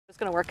It's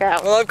gonna work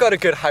out. Well, I've got a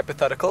good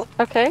hypothetical.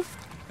 Okay.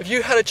 If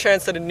you had a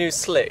chance at a new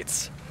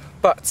slate,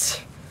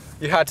 but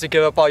you had to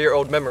give up all your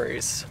old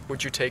memories,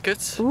 would you take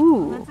it?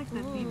 Ooh. You'd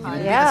be Yeah,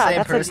 the same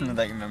that's person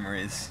without your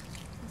memories.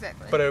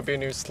 Exactly. But it would be a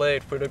new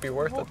slate. Would it be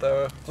worth it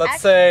though?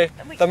 Let's say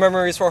the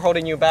memories were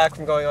holding you back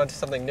from going on to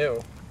something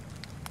new.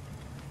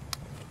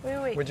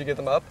 Wait. Would you give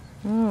them up?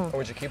 Or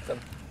would you keep them?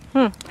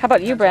 How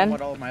about you, Bren?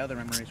 What all of my other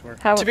memories were.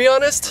 How? To be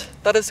honest,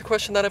 that is a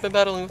question that I've been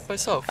battling with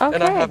myself. Okay.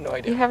 And I have no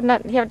idea. You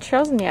haven't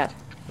chosen yet.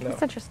 No.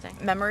 That's interesting.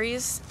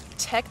 Memories,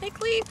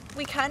 technically,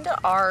 we kind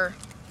of are,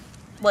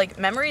 like,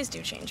 memories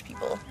do change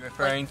people. You're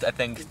referring, I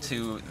think,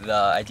 to the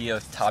idea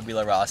of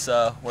tabula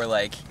rasa, where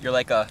like you're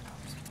like a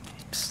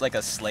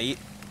slate.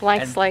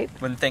 Blank and slate.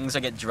 When things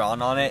get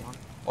drawn on it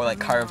or like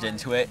carved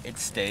into it, it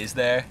stays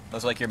there.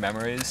 Those are like your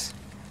memories.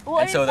 Well,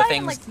 And so it's the not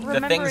things,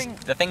 even,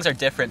 like, the things are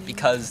different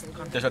because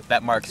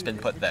that mark's been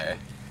put there.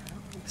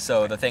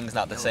 So the thing's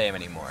not the same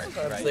anymore.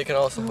 Sometimes they can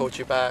also hold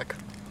you back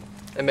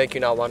and make you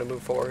not want to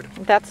move forward.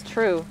 That's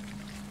true.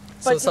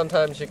 So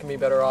sometimes you can be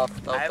better off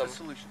without them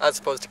solution. as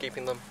opposed to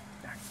keeping them,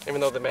 even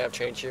though they may have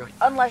changed you.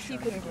 Unless you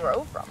can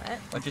grow from it.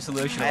 What's your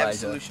solution, I have a Elijah?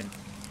 solution.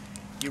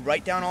 You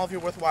write down all of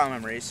your worthwhile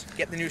memories,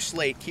 get the new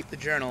slate, keep the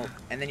journal,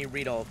 and then you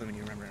read all of them and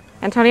you remember it.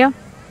 Antonio?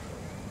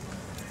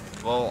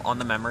 Well, on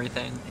the memory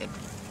thing,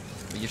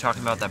 you're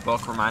talking about that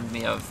book reminded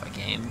me of a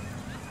game,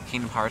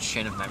 Kingdom Hearts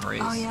Chain of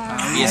Memories. Oh, yeah.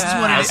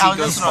 As he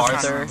goes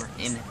farther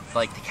in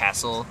like the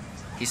castle,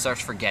 he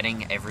starts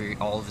forgetting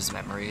all of his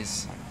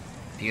memories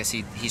because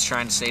he's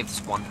trying to save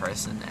this one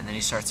person, and then he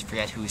starts to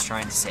forget who he's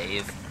trying to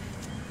save,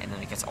 and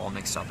then it gets all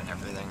mixed up and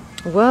everything.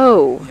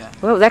 Whoa. Yeah.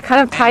 Whoa, that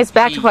kind of ties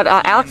back to what he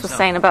Alex was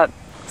saying about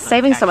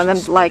saving someone and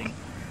then like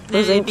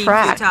losing being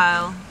track.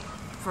 futile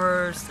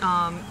for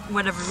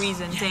whatever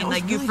reason, saying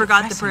like you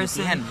forgot the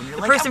person.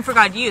 The person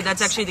forgot you.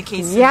 That's actually the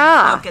case in the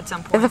Yeah. book at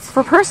some point. If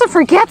a person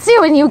forgets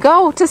you and you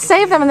go to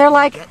save them and they're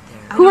like,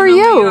 who are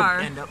you?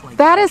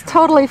 That is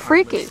totally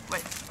freaky.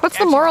 What's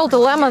the moral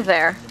dilemma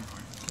there?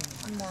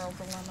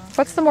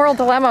 What's the moral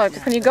dilemma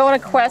when you go on a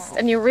quest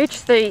and you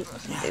reach the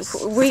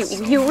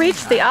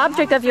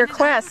object of your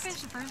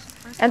quest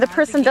and the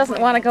person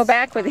doesn't want to go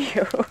back with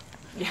you?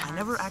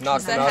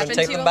 Knock them out and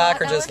take them back,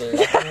 or just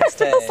let them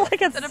stay?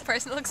 Is that a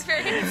personal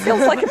experience? Feels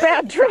like a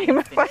bad dream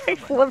if I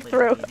live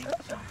through.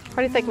 What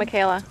do you think,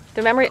 Michaela?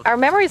 Are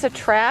memories a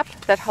trap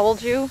that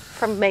holds you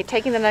from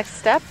taking the next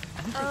step?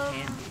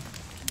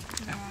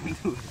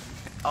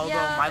 Although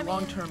Yeah, my I mean-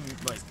 long-term,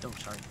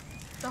 sorry.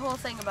 The whole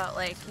thing about,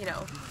 like, you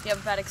know, you have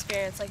a bad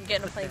experience, like you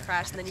get in a plane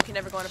crash and then you can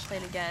never go on a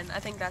plane again. I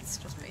think that's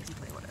just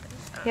basically what it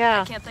is.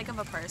 Yeah. I can't think of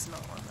a personal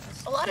one.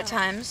 A lot of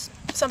times,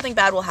 something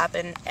bad will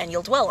happen and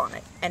you'll dwell on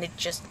it, and it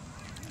just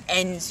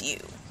ends you.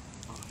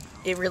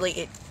 It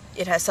really,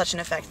 it has such an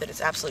effect that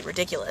it's absolutely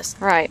ridiculous.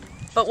 Right.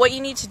 But what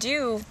you need to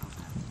do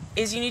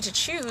is you need to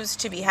choose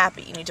to be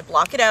happy. You need to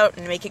block it out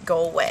and make it go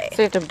away.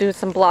 So you have to do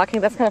some blocking.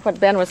 That's kind of what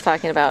Ben was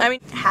talking about. I mean,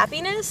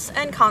 happiness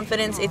and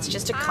confidence, it's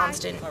just a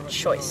constant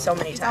choice so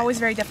many It's times. always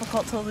very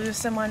difficult to lose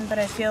someone, but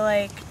I feel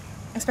like,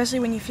 especially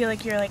when you feel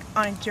like you're like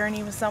on a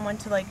journey with someone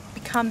to like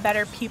become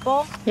better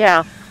people,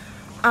 Yeah.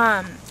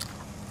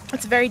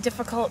 it's very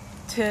difficult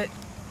to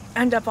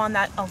end up on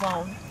that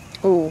alone.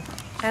 Ooh.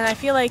 And I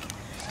feel like,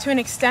 to an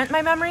extent,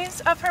 my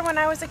memories of her when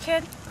I was a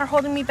kid are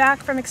holding me back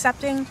from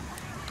accepting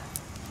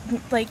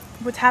like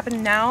what's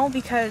happened now,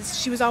 because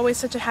she was always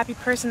such a happy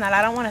person that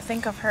I don't want to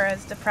think of her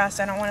as depressed.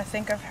 I don't want to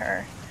think of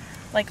her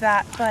like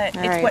that, but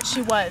All it's right. what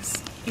she was.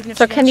 Even if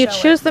So she can didn't you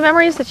show choose it. the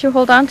memories that you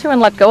hold on to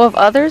and let go of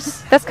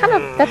others? That's kind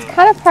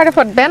of part of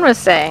what Ben was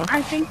saying.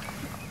 I think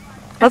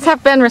Let's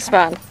have Ben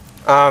respond.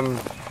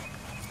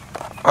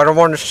 I don't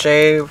want to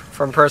say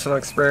from personal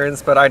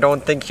experience, but I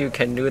don't think you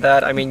can do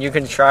that. I mean, you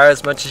can try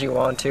as much as you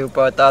want to,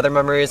 but the other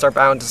memories are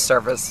bound to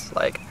surface.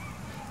 Like,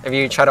 if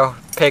you try to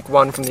pick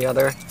one from the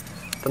other,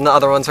 then the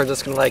other ones are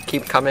just going to like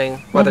keep coming,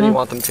 whether you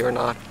want them to or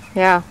not.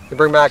 Yeah. You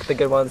bring back the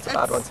good ones, the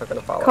bad ones are going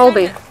to follow.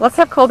 Colby. Let's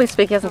have Colby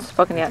speak. He hasn't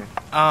spoken yet.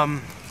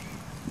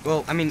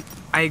 Well, I mean,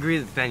 I agree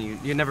with Ben.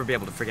 You'll never be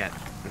able to forget,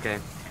 okay?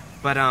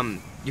 But,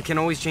 you can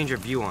always change your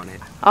view on it.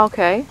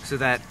 Okay. So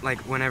that, like,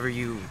 whenever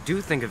you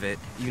do think of it,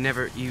 you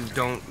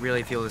don't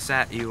really feel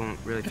you won't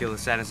really feel the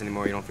sadness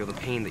anymore. You don't feel the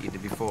pain that you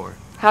did before.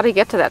 How do you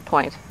get to that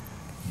point?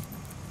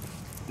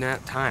 Nah,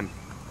 time,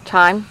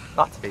 Time?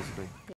 Lots. basically.